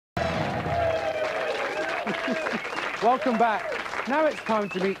Welcome back. Now it's time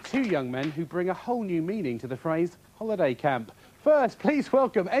to meet two young men who bring a whole new meaning to the phrase holiday camp. First, please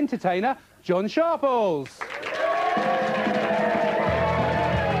welcome entertainer John Sharples.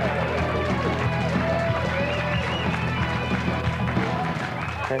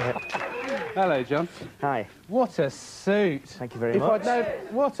 Hello, John. Hi. What a suit. Thank you very much.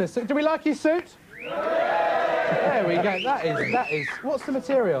 What a suit. Do we like your suit? There we go. That is. What's the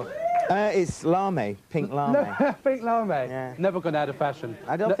material? It's lame, pink lame. No, pink lame. Yeah. Never gone out of fashion.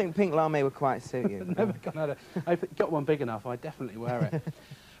 I don't think pink lame would quite suit you. Never gone out of... If it got one big enough, I'd definitely wear it.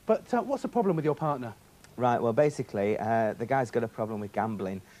 But what's the problem with your partner? Right, well, basically, the guy's got a problem with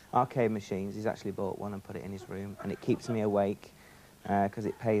gambling. Arcade machines, he's actually bought one and put it in his room, and it keeps me awake because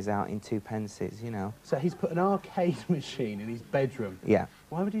it pays out in 2 pences, you know. So he's put an arcade machine in his bedroom? Yeah.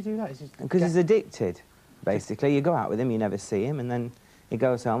 Why would he do that? Because he's addicted, basically. You go out with him, you never see him, and then he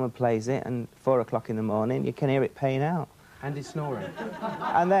goes home and plays it, and 4 o'clock in the morning, you can hear it paying out. And he's snoring?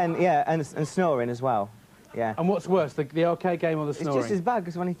 And then, yeah, and snoring as well, yeah. And what's worse, the arcade game or the snoring? It's just as bad,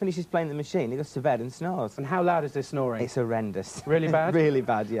 because when he finishes playing the machine, he goes to bed and snores. And how loud is this snoring? It's horrendous. Really bad? Really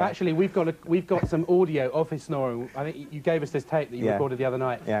bad, yeah. Actually, we've got some audio of his snoring. I think you gave us this tape that you recorded the other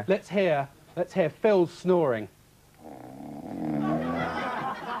night. Yeah. Let's hear Phil's snoring.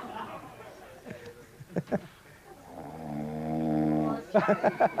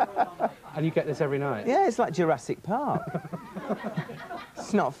 And you get this every night? Yeah, it's like Jurassic Park.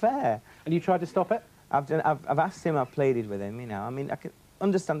 It's not fair. And you tried to stop it? I've asked him, I've pleaded with him, you know. I mean, I can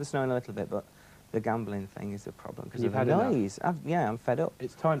understand the snoring a little bit, but the gambling thing is a problem because of the noise. Yeah, I'm fed up.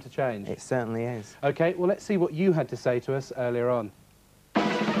 It's time to change. It certainly is. OK, well, let's see what you had to say to us earlier on.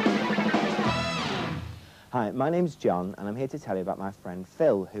 Hi, my name's John, and I'm here to tell you about my friend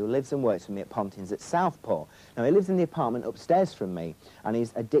Phil, who lives and works with me at Pontins at Southport. Now, he lives in the apartment upstairs from me, and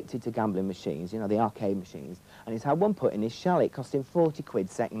he's addicted to gambling machines, you know, the arcade machines, and he's had one put in his chalet, costing 40 quid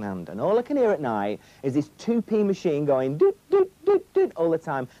second-hand, and all I can hear at night is this 2p machine going doot, doot, doot, doot all the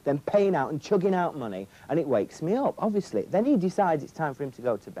time, then paying out and chugging out money, and it wakes me up, obviously. Then he decides it's time for him to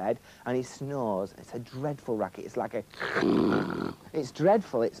go to bed, and he snores. It's a dreadful racket. It's like a... It's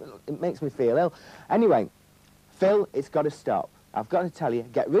dreadful. It makes me feel ill. Anyway, Phil, it's got to stop. I've got to tell you,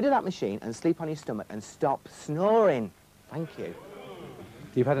 get rid of that machine and sleep on your stomach and stop snoring. Thank you.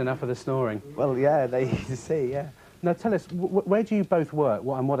 You've had enough of the snoring? Well, yeah, there you see, yeah. Now, tell us, where do you both work,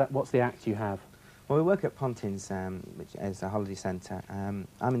 what's the act you have? Well, we work at Pontins, which is a holiday centre. I'm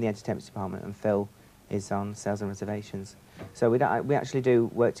in the entertainment department, and Phil is on sales and reservations. So we actually do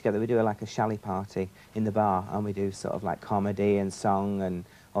work together. We do like a chalet party in the bar, and we do sort of like comedy and song and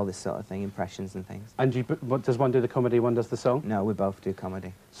all this sort of thing, impressions and things. And does one do the comedy, one does the song? No, we both do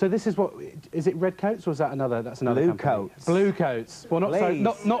comedy. So this is what, is it Red Coats, or is that another, that's another Blue company? Coats. Blue Coats. Well, not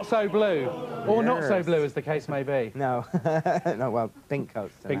so blue, or not so blue as the case may be. No, no, well, pink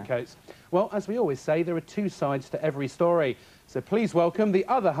coats tonight. Pink coats. Well, as we always say, there are 2 sides to every story. So please welcome the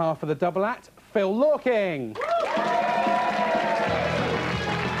other half of the double act, Phil Lorking.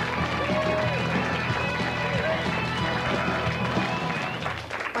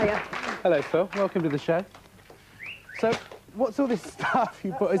 Hiya. Hello, Phil. Welcome to the show. So, what's all this stuff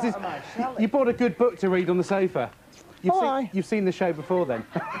you bought? Is this, you bought a good book to read on the sofa? You've seen the show before, then?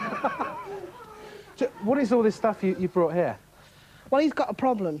 What is all this stuff you brought here? Well, he's got a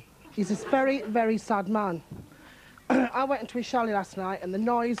problem. He's this very, very sad man. I went into his chalet last night, and the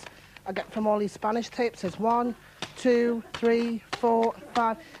noise I get from all these Spanish tapes is 1, 2, 3, 4,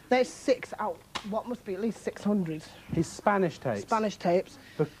 5. There's 6 out. What must be at least 600. His Spanish tapes? Spanish tapes.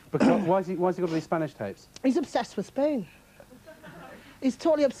 Because, why has he got all these Spanish tapes? He's obsessed with Spain. He's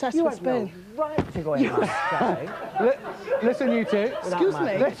totally obsessed with Spain. No right to go in my Listen, you two. Excuse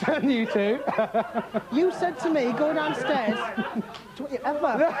me. Listen, you two. You said to me, go downstairs. Don't you ever.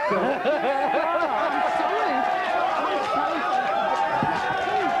 I'm sorry.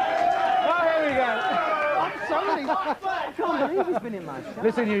 Oh, here we go. I'm sorry. I can't believe he's been in my show.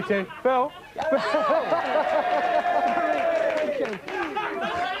 Listen, you two. Phil.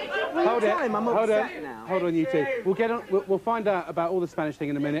 Hold it. I'm upset now. Hold on, you two. We'll get on. We'll find out about all the Spanish thing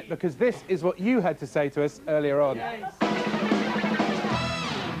in a minute, because this is what you had to say to us earlier on.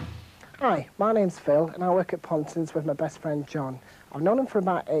 Hi, my name's Phil, and I work at Pontins with my best friend John. I've known him for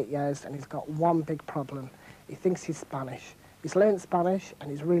about 8 years, and he's got one big problem. He thinks he's Spanish. He's learned Spanish, and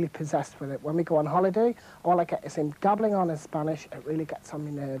he's really possessed with it. When we go on holiday, all I get is him gabbling on in Spanish. It really gets on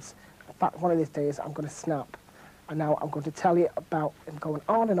my nerves. In fact, one of these days, I'm going to snap. And now I'm going to tell you about him going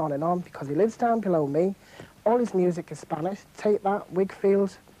on and on and on, because he lives down below me. All his music is Spanish. Take that,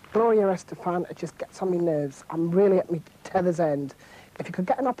 Wigfield, Gloria Estefan. It just gets on my nerves. I'm really at my tether's end. If he could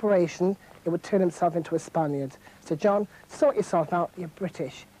get an operation, he would turn himself into a Spaniard. So, John, sort yourself out. You're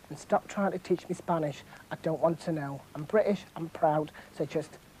British. And stop trying to teach me Spanish. I don't want to know. I'm British, I'm proud, so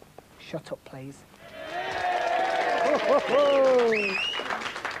just shut up, please.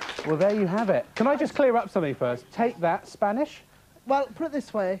 Well, there you have it. Can I just clear up something first? Take that, Spanish? Well, put it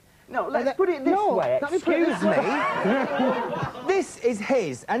this way. No, let's put it this way. Excuse me. This is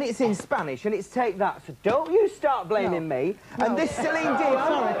his, and it's in Spanish, and it's take that. So don't you start blaming me. No. And this Celine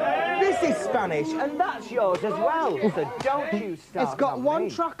Dion, this is Spanish, and that's yours as well. So don't you start. It's got one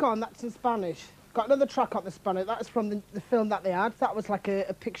track on, that's in Spanish. Got another track on the Spanish. That is from the film that they had. That was like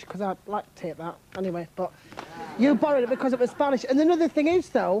a picture, because I'd like to take that. Anyway, but you borrowed it because it was Spanish. And another thing is,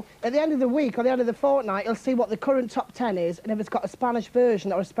 though, at the end of the week or the end of the fortnight, you'll see what the current top 10 is, and if it's got a Spanish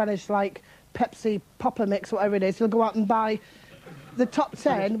version or a Spanish, like, Pepsi Popper Mix, whatever it is, you'll go out and buy the top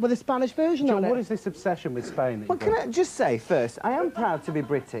 10 with a Spanish version John, on it. what is this obsession with Spain? Well, can I just say first, I am proud to be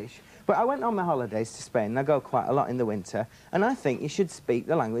British, but I went on my holidays to Spain, and I go quite a lot in the winter, and I think you should speak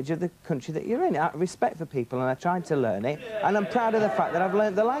the language of the country that you're in, out of respect for people, and I tried to learn it, and I'm proud of the fact that I've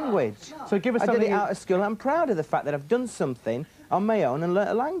learned the language. So give us something. I did it out of school, I'm proud of the fact that I've done something on my own and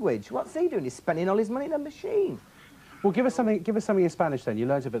learnt a language. What's he doing? He's spending all his money on a machine. Well, give us something in Spanish then. You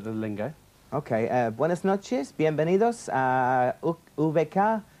learnt a bit of the lingo. Okay, buenas noches, bienvenidos a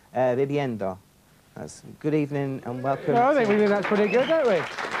VK Bebiendo. That's good evening and welcome. Well, I think we think that's pretty good, don't we?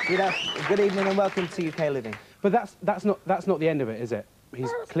 Good evening and welcome to UK Living. But that's not the end of it, is it? He's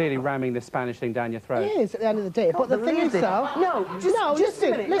clearly ramming the Spanish thing down your throat. It is at the end of the day. But the thing is, though... No, just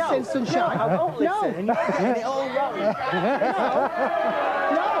listen, listen, sunshine. No, I won't listen. And you're getting it all wrong.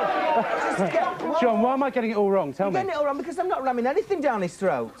 No. John, why am I getting it all wrong? Tell me. You're getting it all wrong because I'm not ramming anything down his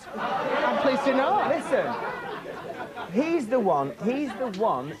throat. I'm pleased to know. Listen. He's the one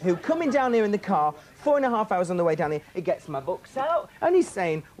who, coming down here in the car, 4.5 hours on the way down here, he gets my books out, and he's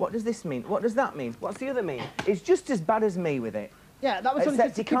saying, what does this mean? What does that mean? What's the other mean? He's just as bad as me with it. Yeah, that was only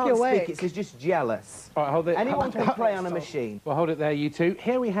Except to he keep can't you awake. speak, he's just jealous. All right, hold it. Anyone can play on a machine. Well, hold it there, you two.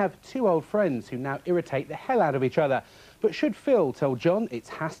 Here we have two old friends who now irritate the hell out of each other. But should Phil tell John it's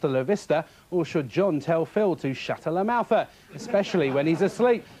hasta la vista, or should John tell Phil to shut la moutha, especially when he's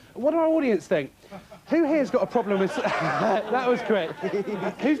asleep? What do our audience think? Who here's got a problem with... That was correct.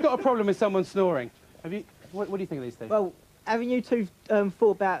 Who's got a problem with someone snoring? Have you... What do you think of these things? Well, haven't you two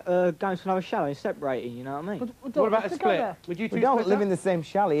thought about going to another chalet and separating, you know what I mean? What about a split? Would you two We don't split live up? in the same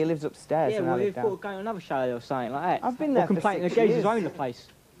chalet, he lives upstairs. Yeah, and I well, live we've down. thought of going to another chalet or something like that. I've been there or for complaining 6 the geezers years. own the place.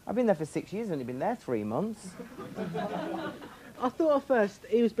 I've been there for 6 years, only been there 3 months. I thought at first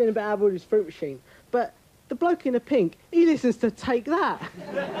he was being a bit out with his fruit machine, but the bloke in the pink, he listens to Take That.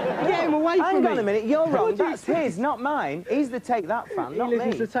 Get him away from me. Hang on a minute, you're wrong. That's his, not mine. He's the Take That fan, not me. He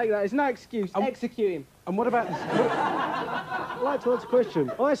listens to Take That. There's no excuse. Execute him. And what about... I'd like to answer a question.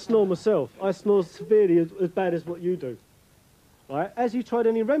 I snore myself. I snore severely as bad as what you do. Right? Has you tried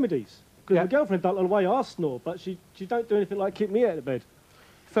any remedies? Because my girlfriend don't like the way I snore, but she don't do anything like keep me out of bed.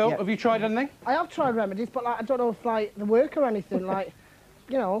 Phil, have you tried anything? I have tried remedies, but like, I don't know if like they work or anything. Like,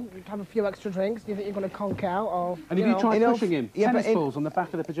 you know, you have a few extra drinks. Do you think you're going to conk out, or? And have you tried pushing him? Yeah, tennis balls on the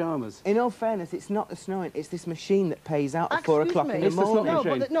back of the pyjamas. In all fairness, it's not the snoring. It's this machine that pays out at 4 o'clock in the It's the slot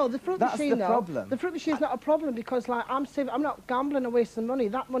morning. machine. No, the fruit That's machine. the problem. The fruit machine's not a problem because like I'm not gambling and wasting money.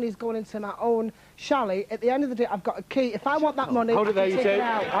 That money's going into my own chalet. At the end of the day, I've got a key. If I want that money, Hold it there, you two.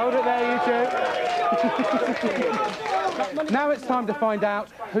 Hold it there, you two. Now it's time to find out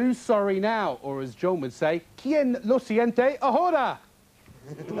who's sorry now, or as John would say, ¿Quién lo siente ahora?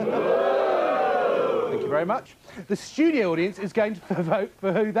 Thank you very much. The studio audience is going to vote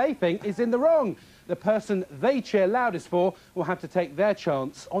for who they think is in the wrong. The person they cheer loudest for will have to take their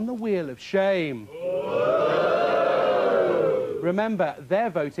chance on the wheel of shame. Remember,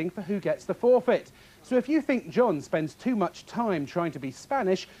 they're voting for who gets the forfeit. So if you think John spends too much time trying to be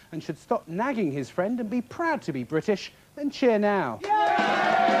Spanish and should stop nagging his friend and be proud to be British, then cheer now.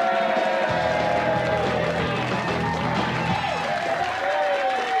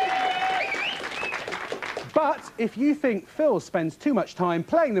 But if you think Phil spends too much time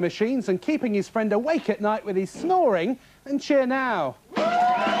playing the machines and keeping his friend awake at night with his snoring, then cheer now.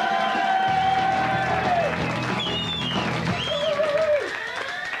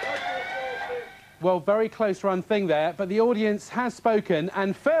 Well, very close run thing there, but the audience has spoken,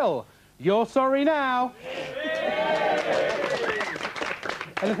 and Phil, you're sorry now.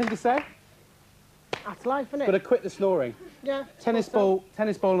 Anything to say? That's life, isn't it? Got to quit the snoring. Yeah. Tennis ball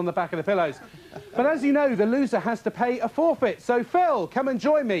on the back of the pillows. But as you know, the loser has to pay a forfeit. So, Phil, come and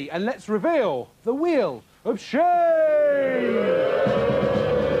join me, and let's reveal the wheel of shame.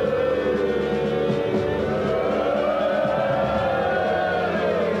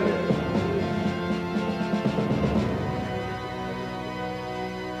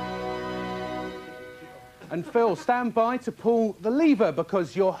 And Phil, stand by to pull the lever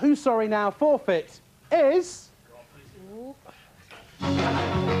because your Who's Sorry Now forfeit is...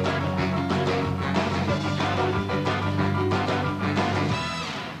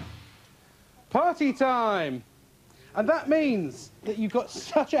 Party time! And that means that you've got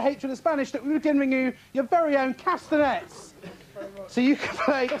such a hatred of Spanish that we were giving you your very own castanets. So you can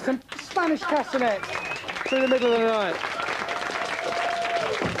play some Spanish castanets through the middle of the night.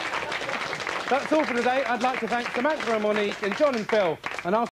 That's all for today. I'd like to thank Samantha and Monique and John and Phil. And